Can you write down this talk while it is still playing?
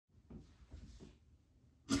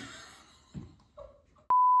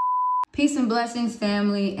Peace and blessings,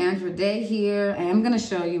 family. Andra Day here, and I'm gonna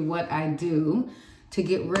show you what I do to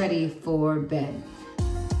get ready for bed.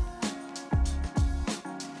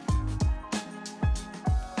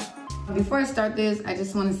 Before I start this, I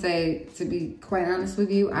just want to say, to be quite honest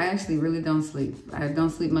with you, I actually really don't sleep. I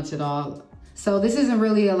don't sleep much at all. So this isn't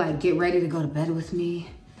really a like get ready to go to bed with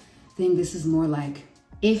me thing. This is more like,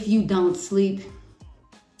 if you don't sleep,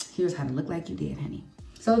 here's how to look like you did, honey.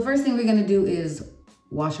 So the first thing we're gonna do is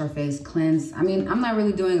wash our face, cleanse. I mean, I'm not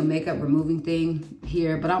really doing a makeup removing thing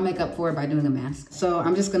here, but I'll make up for it by doing a mask. So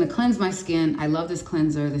I'm just gonna cleanse my skin. I love this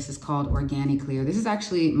cleanser. This is called Organic Clear. This is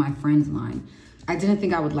actually my friend's line. I didn't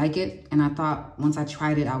think I would like it, and I thought once I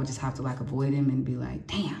tried it, I would just have to like avoid him and be like,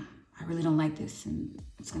 damn, I really don't like this, and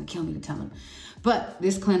it's gonna kill me to tell him. But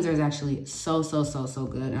this cleanser is actually so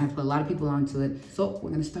good, and I put a lot of people onto it. So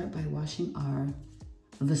we're gonna start by washing our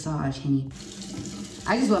visage, honey.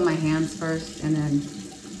 I just wet my hands first and then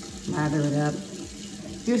lather it up.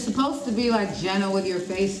 You're supposed to be like gentle with your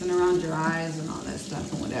face and around your eyes and all that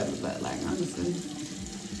stuff and whatever, but like I'm just gonna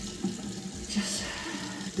just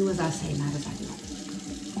do as I say, not as I do.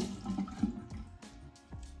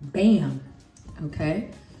 Bam.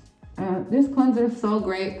 Okay. This cleanser is so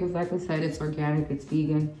great because, like I said, it's organic, it's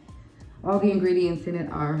vegan. All the ingredients in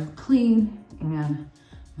it are clean and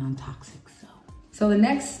non-toxic. So the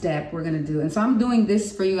next step we're gonna do, and so I'm doing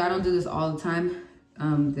this for you. I don't do this all the time.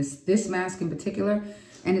 This mask in particular,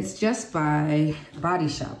 and it's just by Body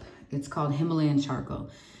Shop. It's called Himalayan Charcoal.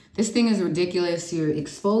 This thing is ridiculous. You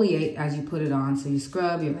exfoliate as you put it on. So you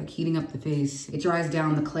scrub, you're like heating up the face. It dries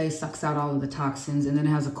down the clay, sucks out all of the toxins, and then it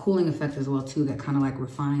has a cooling effect as well too that kind of like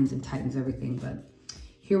refines and tightens everything. But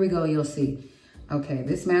here we go, you'll see. Okay,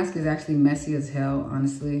 this mask is actually messy as hell,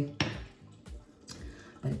 honestly.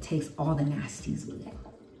 But it takes all the nasties with it.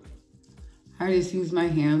 I just use my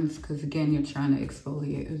hands because again, you're trying to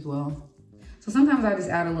exfoliate as well. So sometimes I just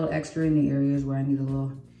add a little extra in the areas where I need a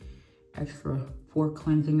little extra for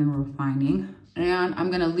cleansing and refining. And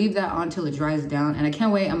I'm gonna leave that on till it dries down. And I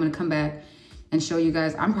can't wait, I'm gonna come back and show you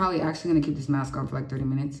guys. I'm probably actually gonna keep this mask on for like 30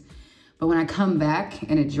 minutes. But when I come back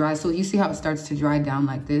and it dries, so you see how it starts to dry down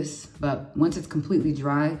like this, but once it's completely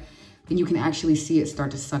dry, then you can actually see it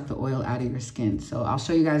start to suck the oil out of your skin. So I'll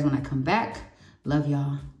show you guys when I come back. Love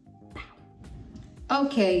y'all.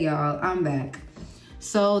 Okay, y'all, I'm back.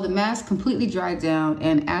 So the mask completely dried down,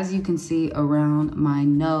 and as you can see around my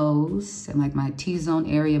nose and like my T-zone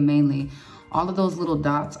area mainly, all of those little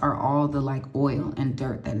dots are all the like oil and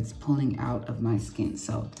dirt that it's pulling out of my skin.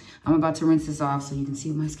 So I'm about to rinse this off so you can see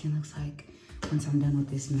what my skin looks like once I'm done with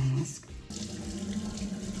this mask.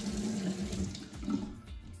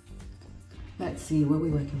 Let's see, what are we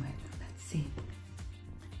working with? Let's see.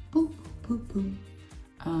 Boop, boop, boop.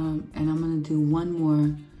 And I'm gonna do one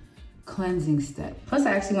more cleansing step. Plus,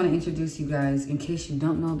 I actually wanna introduce you guys, in case you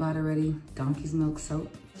don't know about it already, donkey's milk soap.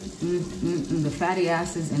 The fatty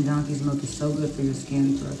acids in donkey's milk is so good for your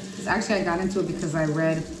skin. Actually, I got into it because I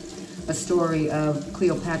read a story of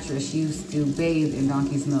Cleopatra. She used to bathe in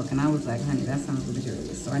donkey's milk, and I was like, honey, that sounds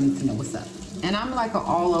luxurious, so I need to know what's up. And I'm like an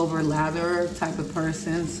all over lather type of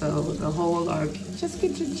person, so the whole like, just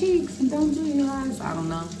get your cheeks and don't do your eyes, I don't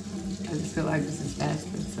know. I just feel like this is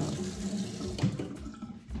faster, so.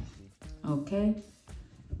 Okay.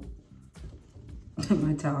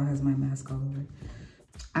 My towel has my mask all over it.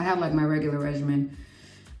 I have like my regular regimen,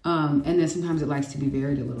 and then sometimes it likes to be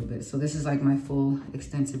varied a little bit. So this is like my full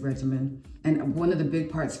extensive regimen. And one of the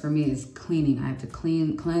big parts for me is cleaning. I have to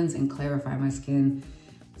cleanse and clarify my skin.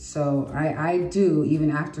 So I do,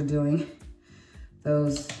 even after doing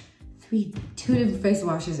those two different face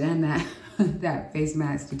washes and that face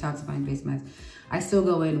mask, detoxifying face mask, I still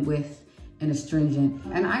go in with an astringent.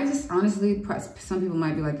 And I just honestly, some people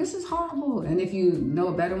might be like, this is horrible. And if you know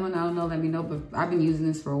a better one, I don't know, let me know, but I've been using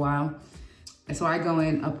this for a while. And so I go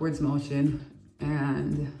in upwards motion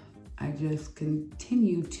and I just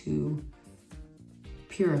continue to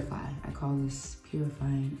purify. I call this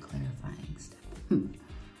purifying, clarifying step.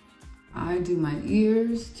 I do my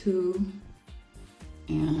ears too,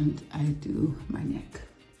 and I do my neck.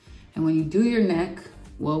 And when you do your neck,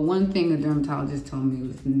 well, one thing a dermatologist told me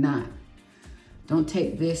was don't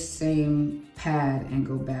take this same pad and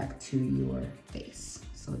go back to your face.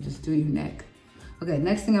 So just do your neck. Okay,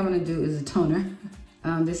 next thing I'm gonna do is a toner.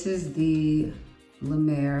 This is the La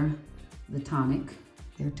Mer, the tonic,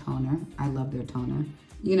 their toner. I love their toner.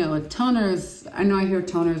 You know, toners, I know I hear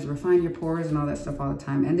toners refine your pores and all that stuff all the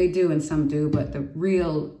time, and they do and some do, but the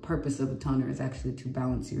real purpose of a toner is actually to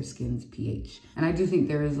balance your skin's pH. And I do think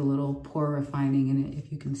there is a little pore refining in it,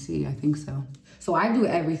 if you can see, I think so. So I do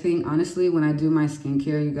everything, honestly, when I do my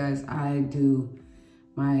skincare, you guys, I do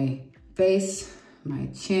my face, my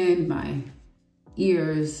chin, my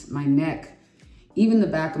ears, my neck, even the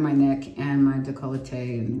back of my neck and my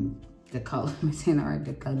décolleté and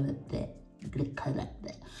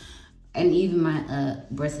and even my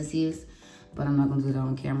breasts, but I'm not gonna do that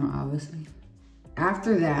on camera, obviously.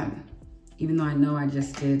 After that, even though I know I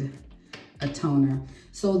just did a toner.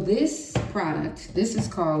 So this product, this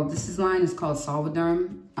line is called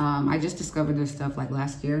Solvaderm. I just discovered their stuff like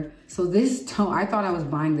last year. So this I thought I was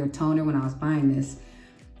buying their toner when I was buying this.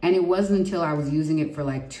 And it wasn't until I was using it for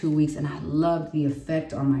like 2 weeks and I loved the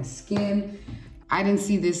effect on my skin. I didn't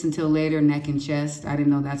see this until later, neck and chest. I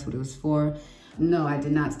didn't know that's what it was for. No, I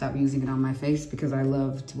did not stop using it on my face because I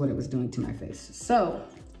loved what it was doing to my face. So,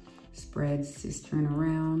 spreads, just turn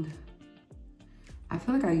around. I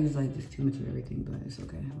feel like I use like just too much of everything, but it's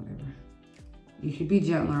okay, whatever. You should be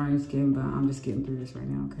gentler on your skin, but I'm just getting through this right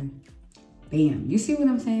now, okay? Bam, you see what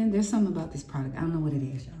I'm saying? There's something about this product. I don't know what it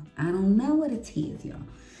is, y'all. I don't know what it is, y'all,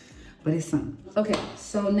 but it's something. Okay,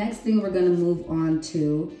 so next thing we're gonna move on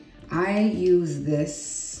to, I use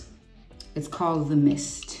this, it's called The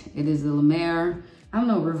Mist. It is the La Mer, I don't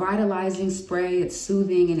know, revitalizing spray. It's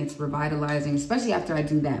soothing and it's revitalizing, especially after I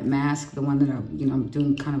do that mask, the one that I'm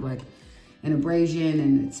doing kind of like an abrasion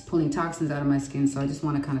and it's pulling toxins out of my skin. So I just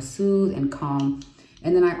wanna kind of soothe and calm.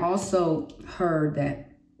 And then I also heard that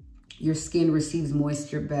your skin receives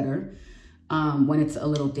moisture better when it's a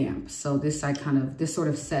little damp. So this sort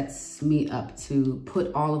of sets me up to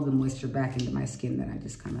put all of the moisture back into my skin that I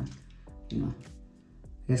just kind of, I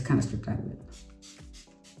guess kind of stripped out of it.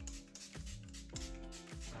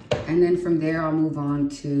 And then from there, I'll move on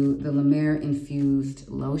to the La Mer infused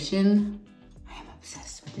lotion. I am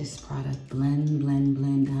obsessed with this product. Blend, blend,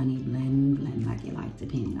 blend, honey, blend, blend, like you like to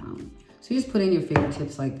pin down. So you just put in your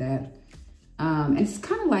fingertips like that. And it's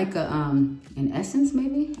kind of like an essence,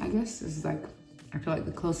 maybe, I guess. It's like, I feel like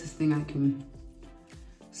the closest thing I can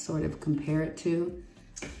sort of compare it to.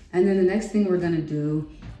 And then the next thing we're gonna do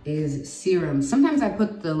is serum. Sometimes I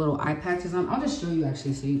put the little eye patches on. I'll just show you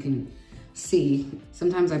actually so you can see.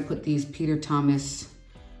 Sometimes I put these Peter Thomas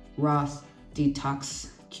Roth Detox,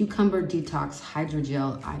 Cucumber Detox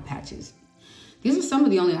Hydrogel eye patches. These are some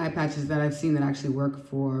of the only eye patches that I've seen that actually work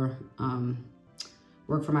for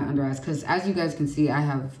my under eyes, because as you guys can see,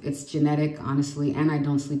 it's genetic, honestly, and I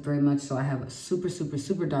don't sleep very much, so I have a super, super,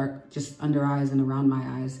 super dark just under eyes and around my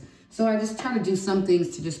eyes. So I just try to do some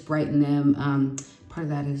things to just brighten them. Part of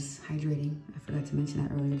that is hydrating. I forgot to mention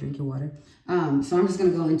that earlier, drink your water. So I'm just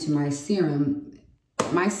gonna go into my serum.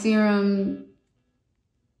 My serum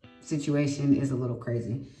situation is a little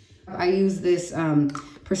crazy. I use this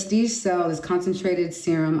Prestige Cell, this concentrated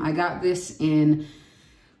serum. I got this in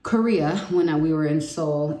Korea when we were in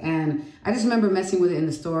Seoul, and I just remember messing with it in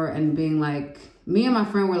the store and being like, me and my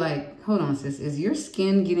friend were like, hold on sis, is your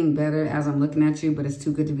skin getting better as I'm looking at you, but it's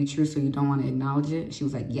too good to be true, so you don't want to acknowledge it? She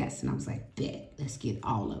was like, yes. And I was like, bet, let's get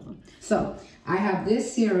all of them. So I have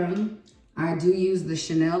this serum. I do use the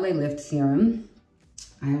Chanel Les Lift serum.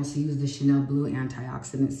 I also use the Chanel Blue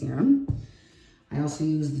Antioxidant serum. I also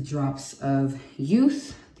use the drops of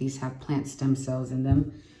Youth. These have plant stem cells in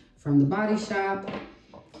them from the Body Shop.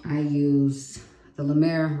 I use the La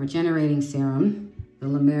Mer Regenerating Serum, the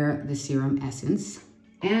La Mer The Serum Essence.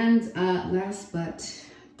 And last but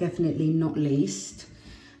definitely not least,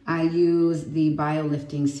 I use the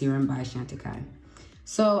Bio-Lifting Serum by Chantecaille.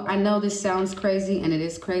 So I know this sounds crazy, and it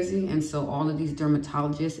is crazy, and so all of these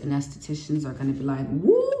dermatologists and estheticians are gonna be like,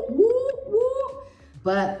 woo, woo, woo.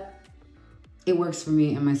 But it works for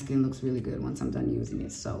me, and my skin looks really good once I'm done using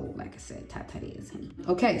it. So like I said, tap is honey.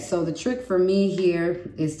 Okay, so the trick for me here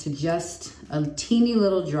is to just a teeny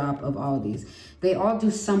little drop of all of these. They all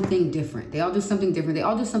do something different. They all do something different. They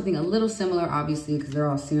all do something a little similar, obviously, because they're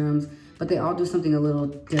all serums, but they all do something a little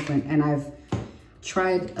different. And I've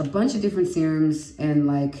tried a bunch of different serums and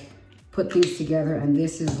like put things together, and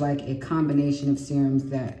this is like a combination of serums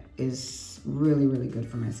that is really, really good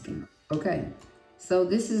for my skin. Okay. So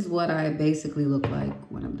this is what I basically look like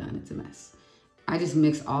when I'm done. It's a mess. I just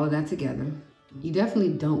mix all of that together. You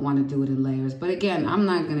definitely don't want to do it in layers, but again, I'm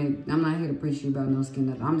not here to preach you about no skin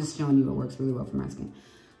nothing. I'm just showing you what works really well for my skin.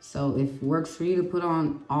 So if it works for you to put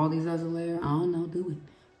on all these as a layer, I don't know, do it.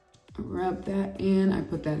 I rub that in. I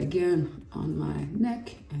put that again on my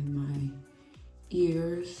neck and my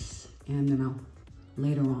ears, and then I'll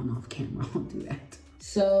later on off camera, I'll do that.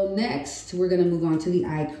 So next, we're gonna move on to the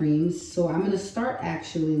eye creams. So I'm gonna start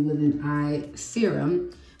actually with an eye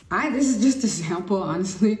serum. This is just a sample,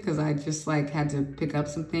 honestly, because I just like had to pick up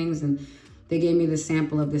some things, and they gave me the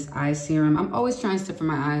sample of this eye serum. I'm always trying stuff for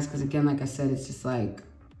my eyes because, again, like I said, it's just like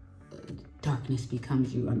darkness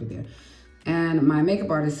becomes you under there. And my makeup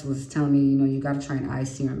artist was telling me, you know, you gotta try an eye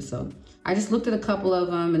serum. So I just looked at a couple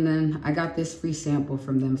of them, and then I got this free sample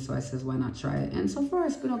from them. So I says, why not try it? And so far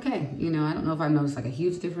it's been okay. You know, I don't know if I've noticed like a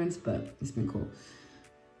huge difference, but it's been cool.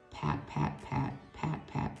 Pat, pat, pat, pat,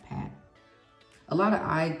 pat, pat. A lot of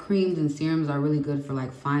eye creams and serums are really good for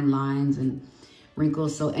like fine lines and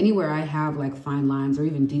wrinkles. So anywhere I have like fine lines or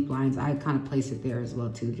even deep lines, I kind of place it there as well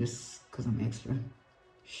too, just because I'm extra.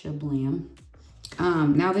 Shablam.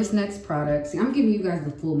 Now this next product, see, I'm giving you guys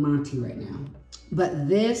the full Monty right now. But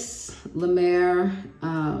this La Mer,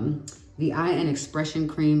 the Eye and Expression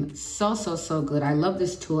Cream, so good. I love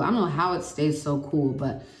this tool. I don't know how it stays so cool,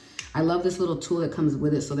 but I love this little tool that comes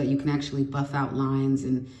with it so that you can actually buff out lines,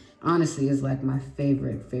 and honestly is like my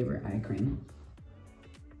favorite eye cream.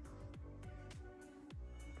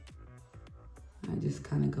 I just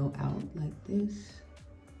kind of go out like this.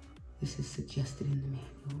 This is suggested in the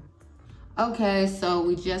manual. Okay, so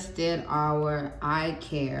we just did our eye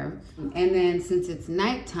care. And then since it's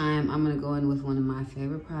nighttime, I'm gonna go in with one of my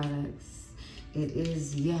favorite products. It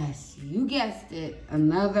is, yes, you guessed it,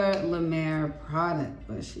 another La Mer product,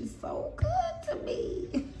 but she's so good to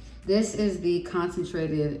me. This is the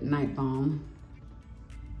Concentrated Night Balm.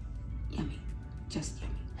 Yummy, just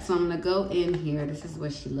yummy. So I'm gonna go in here. This is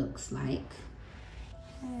what she looks like.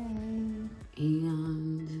 And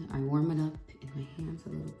I warm it up in my hands a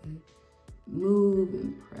little bit. Move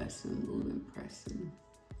and press and move and press. And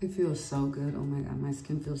it feels so good. Oh my God, my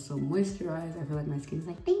skin feels so moisturized. I feel like my skin's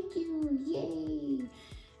like, thank you, yay.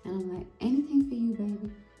 And I'm like, anything for you,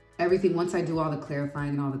 baby. Everything, once I do all the clarifying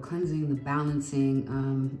and all the cleansing, the balancing,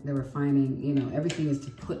 the refining, you know, everything is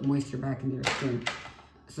to put moisture back into your skin.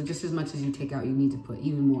 So just as much as you take out, you need to put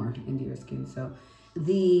even more into your skin. So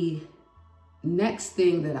the next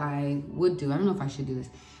thing that I would do, I don't know if I should do this,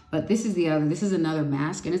 but this is another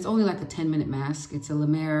mask, and it's only like a 10-minute mask. It's a La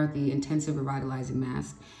Mer, the Intensive Revitalizing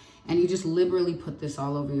Mask. And you just liberally put this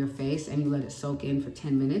all over your face and you let it soak in for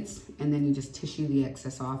 10 minutes. And then you just tissue the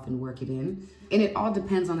excess off and work it in. And it all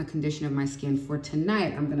depends on the condition of my skin. For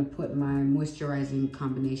tonight, I'm gonna put my moisturizing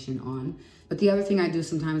combination on. But the other thing I do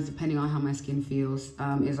sometimes, depending on how my skin feels,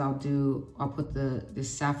 is I'll put this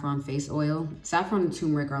saffron face oil. Saffron and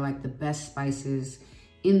turmeric are like the best spices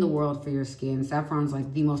in the world for your skin. Saffron's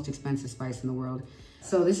like the most expensive spice in the world.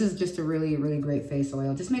 So this is just a really great face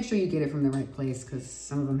oil. Just make sure you get it from the right place, because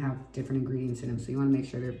some of them have different ingredients in them. So you wanna make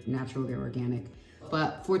sure they're natural, they're organic.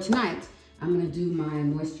 But for tonight, I'm gonna do my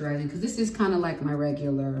moisturizing, because this is kind of like my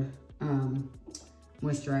regular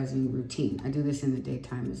moisturizing routine. I do this in the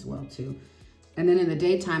daytime as well too. And then in the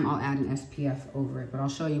daytime, I'll add an SPF over it, but I'll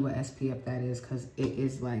show you what SPF that is, because it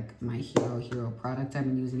is like my hero product. I've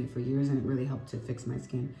been using it for years and it really helped to fix my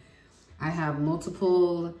skin. I have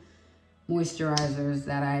multiple moisturizers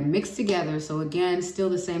that I mix together. So again, still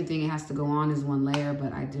the same thing. It has to go on as one layer,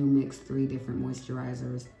 but I do mix 3 different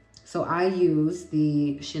moisturizers. So I use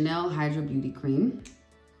the Chanel Hydra Beauty Cream.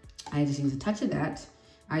 I just use a touch of that.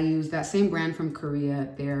 I use that same brand from Korea.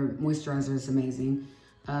 Their moisturizer is amazing.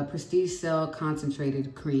 Prestige Cell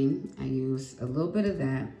Concentrated Cream. I use a little bit of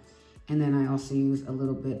that. And then I also use a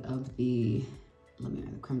little bit of the La Mer,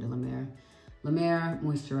 the Creme de La Mer. La Mer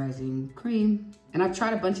moisturizing cream. And I've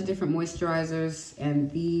tried a bunch of different moisturizers,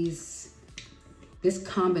 and this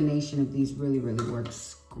combination of these really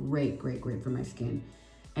works great for my skin.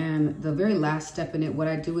 And the very last step in it, what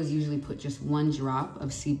I do is usually put just 1 drop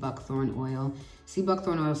of sea buckthorn oil. Sea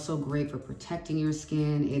buckthorn oil is so great for protecting your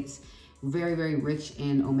skin. It's very rich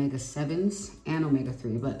in omega-7s and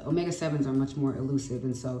omega-3, but omega-7s are much more elusive,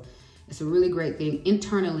 and so it's a really great thing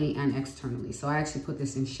internally and externally. So I actually put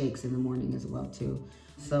this in shakes in the morning as well too.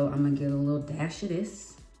 So I'm gonna get a little dash of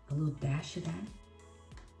this, a little dash of that.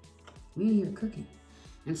 We in here cooking.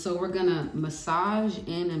 And so we're gonna massage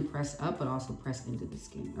in and press up, but also press into the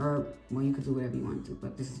skin. Or, well, you could do whatever you want to,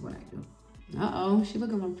 but this is what I do. Uh-oh, she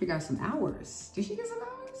looking like we got some hours. Did she get some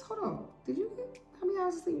hours? Hold on, did you get, how many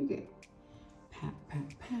hours of sleep you get? Pat, pat,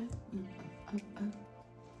 pat, up.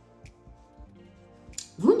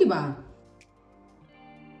 Wunderbar.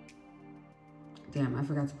 Damn, I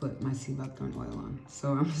forgot to put my sea buckthorn oil on.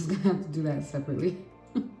 So I'm just gonna have to do that separately.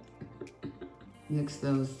 Mix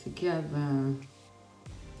those together.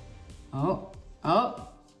 Oh.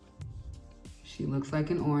 She looks like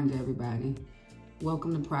an orange, everybody.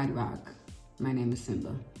 Welcome to Pride Rock. My name is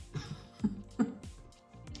Simba.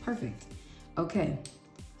 Perfect. Okay,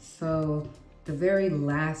 so the very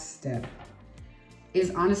last step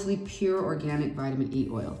is honestly pure organic vitamin E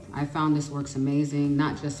oil. I found this works amazing,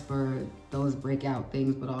 not just for those breakout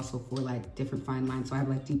things, but also for like different fine lines. So I have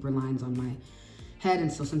like deeper lines on my head,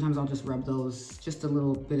 and so sometimes I'll just rub those, just a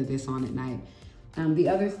little bit of this on at night. The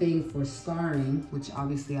other thing for scarring, which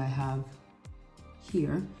obviously I have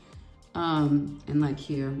here, and like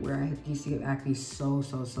here where I used to get acne so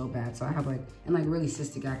bad. So I have like, and like really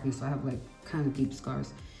cystic acne, so I have like kind of deep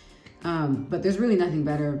scars. But there's really nothing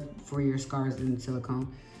better for your scars than silicone.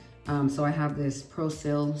 So I have this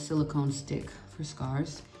Pro-Sil silicone stick for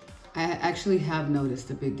scars. I actually have noticed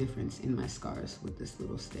a big difference in my scars with this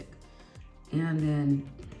little stick. And then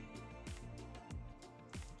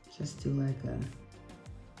just do like a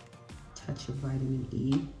touch of vitamin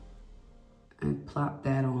E. I plop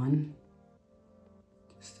that on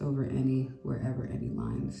just over wherever any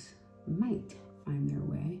lines might find their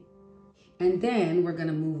way. And then we're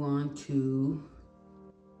gonna move on to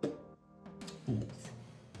lips.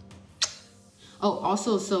 Oh,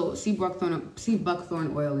 also, so sea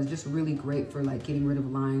buckthorn oil is just really great for like getting rid of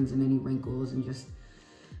lines and any wrinkles and just,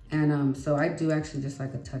 and so I do actually just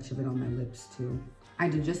like a touch of it on my lips too. I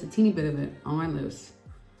do just a teeny bit of it on my lips.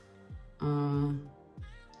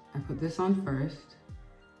 I put this on first,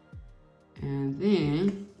 and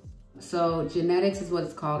then, so genetics is what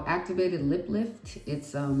it's called, activated lip lift.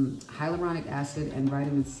 It's hyaluronic acid and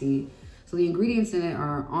vitamin C. So the ingredients in it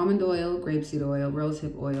are almond oil, grapeseed oil,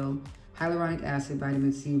 rosehip oil, hyaluronic acid,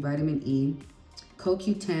 vitamin C, vitamin E,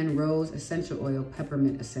 CoQ10, rose essential oil,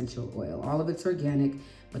 peppermint essential oil. All of it's organic,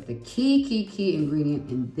 but the key ingredient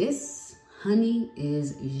in this, honey,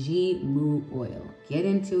 is Jimu oil. Get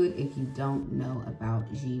into it if you don't know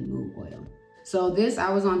about Jimu oil. So this,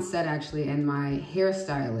 I was on set actually, and my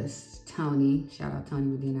hairstylist, Tony, shout out Tony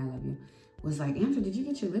Medina, I love you, was like, Andra, did you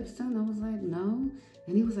get your lips done? I was like, no.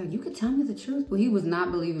 And he was like, you could tell me the truth. But he was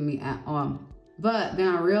not believing me at all. But then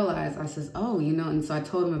I realized, I says, oh, you know, and so I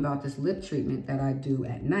told him about this lip treatment that I do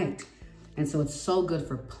at night. And so it's so good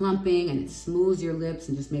for plumping, and it smooths your lips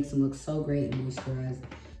and just makes them look so great and moisturized.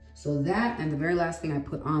 So that, and the very last thing I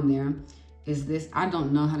put on there is this. I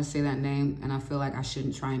don't know how to say that name, and I feel like I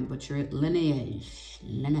shouldn't try and butcher it. Lingerie.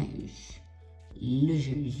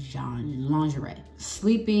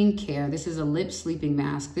 Sleeping Care. This is a lip sleeping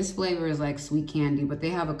mask. This flavor is like sweet candy, but they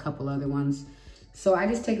have a couple other ones. So I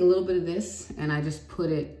just take a little bit of this and I just put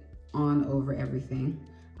it on over everything.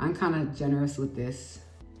 I'm kind of generous with this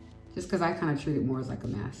just because I kind of treat it more as like a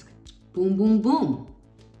mask. Boom, boom, boom.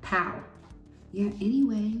 Pow. Yeah,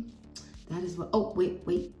 anyway, that is what, oh, wait.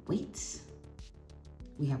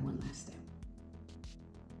 We have one last step.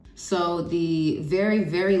 So the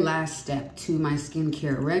very last step to my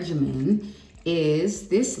skincare regimen is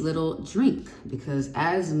this little drink, because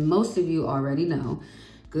as most of you already know,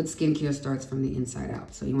 good skincare starts from the inside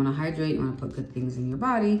out. So you wanna hydrate, you wanna put good things in your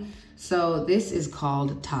body. So this is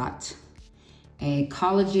called Tot, a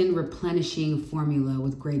collagen replenishing formula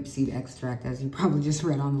with grapeseed extract, as you probably just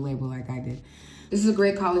read on the label like I did. This is a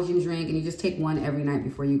great collagen drink, and you just take one every night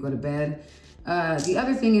before you go to bed. The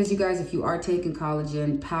other thing is, you guys, if you are taking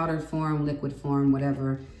collagen, powdered form, liquid form,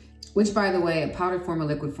 whatever, which by the way, a powdered form or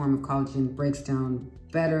liquid form of collagen breaks down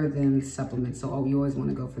better than supplements. So you always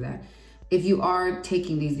wanna go for that. If you are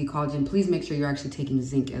taking the collagen, please make sure you're actually taking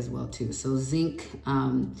zinc as well too. So zinc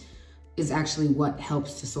is actually what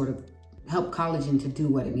helps to sort of help collagen to do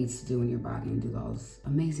what it needs to do in your body and do those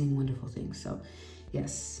amazing, wonderful things. So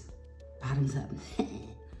yes, bottoms up.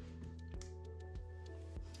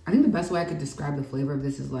 I think the best way I could describe the flavor of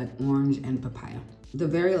this is like orange and papaya. The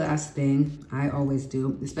very last thing I always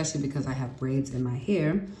do, especially because I have braids in my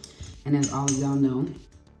hair, and as all of y'all know,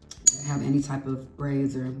 have any type of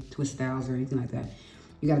braids or twist styles or anything like that,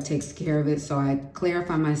 you gotta take care of it. So I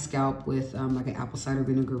clarify my scalp with like an apple cider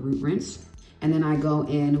vinegar root rinse. And then I go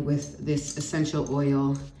in with this essential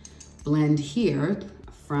oil blend here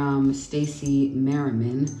from Stacy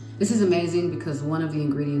Merriman. This is amazing because one of the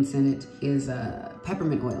ingredients in it is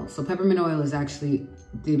peppermint oil. So peppermint oil is actually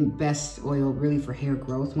the best oil really for hair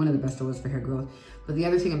growth, one of the best oils for hair growth. But the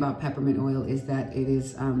other thing about peppermint oil is that it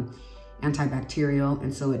is antibacterial,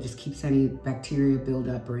 and so it just keeps any bacteria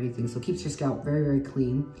buildup or anything. So it keeps your scalp very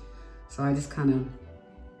clean. So I just kind of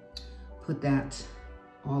put that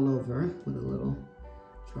all over with a little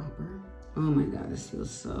dropper. Oh my God, this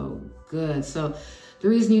feels so good. So the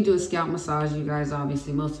reason you do a scalp massage, you guys,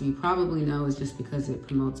 obviously most of you probably know, is just because it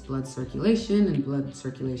promotes blood circulation, and blood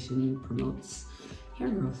circulation promotes hair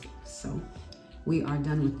growth. So we are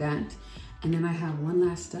done with that. And then I have one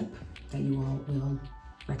last step that you all will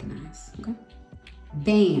recognize, okay?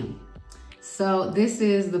 Bam. So this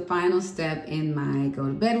is the final step in my go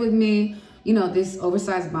to bed with me. You know, these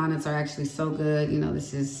oversized bonnets are actually so good. You know,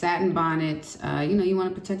 this is satin bonnet. You know, you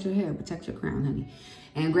want to protect your hair, protect your crown, honey.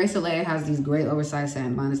 And Grace Olea has these great oversized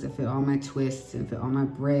satin bonnets that fit all my twists and fit all my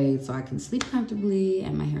braids, so I can sleep comfortably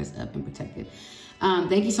and my hair is up and protected.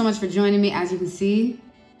 Thank you so much for joining me. As you can see,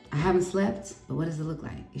 I haven't slept, but what does it look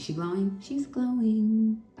like? Is she glowing? She's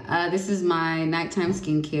glowing. This is my nighttime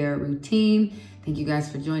skincare routine. Thank you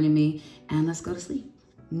guys for joining me, and let's go to sleep.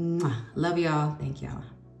 Mwah. Love y'all. Thank y'all.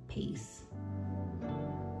 Peace.